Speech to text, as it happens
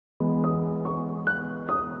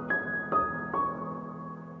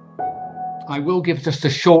I will give just a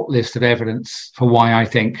short list of evidence for why I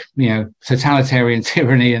think, totalitarian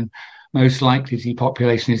tyranny and most likely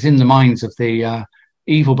depopulation is in the minds of the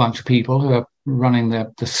evil bunch of people who are running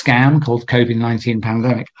the scam called COVID-19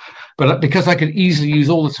 pandemic. But because I could easily use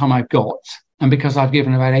all the time I've got, and because I've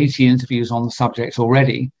given about 80 interviews on the subject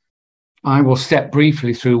already, I will step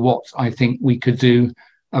briefly through what I think we could do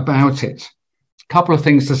about it. A couple of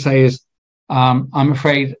things to say is, I'm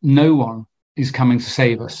afraid no one is coming to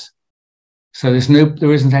save us. So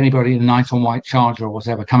there isn't anybody in a knight on white charger or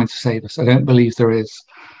whatever coming to save us. I don't believe there is.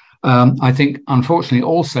 I think, unfortunately,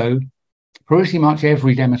 also pretty much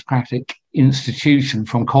every democratic institution,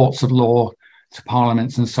 from courts of law to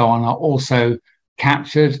parliaments and so on, are also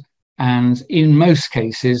captured, and in most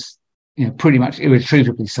cases, pretty much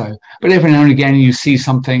irretrievably so. But every now and again, you see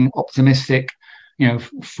something optimistic.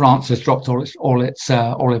 France has dropped all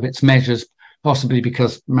of its measures, possibly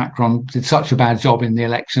because Macron did such a bad job in the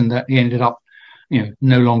election that he ended up,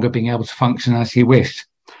 no longer being able to function as he wished.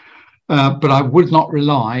 But I would not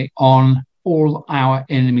rely on all our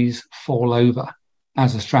enemies fall over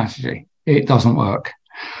as a strategy. It doesn't work.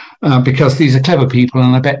 Because these are clever people,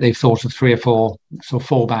 and I bet they've thought of 3 or 4 sort of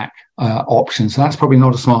fallback options. So that's probably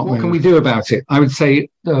not a smart move. What can we do about it? I would say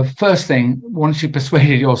the first thing, once you've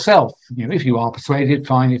persuaded yourself, if you are persuaded,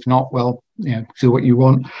 fine. If not, well, do what you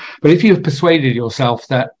want. But if you've persuaded yourself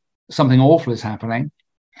that something awful is happening,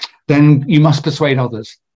 then you must persuade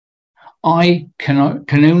others. I can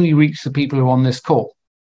only reach the people who are on this call.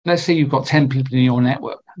 Let's say you've got 10 people in your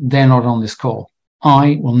network. They're not on this call.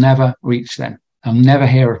 I will never reach them. They'll never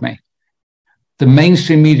hear of me. The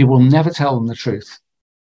mainstream media will never tell them the truth.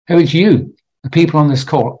 Oh, it's you, the people on this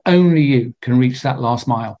call. Only you can reach that last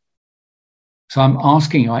mile. So I'm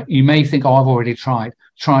asking you, you may think, oh, I've already tried.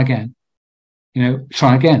 Try again.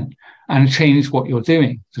 Try again and change what you're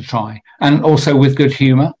doing to try. And also with good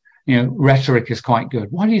humor, rhetoric is quite good.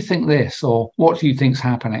 Why do you think this? Or what do you think's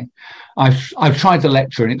happening? I've tried to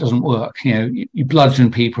lecture and it doesn't work. You bludgeon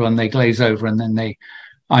people and they glaze over, and then they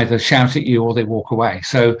either shout at you or they walk away.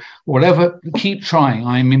 So whatever, keep trying.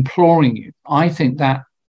 I'm imploring you. I think that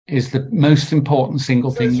is the most important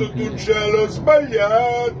single thing you can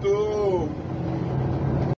do.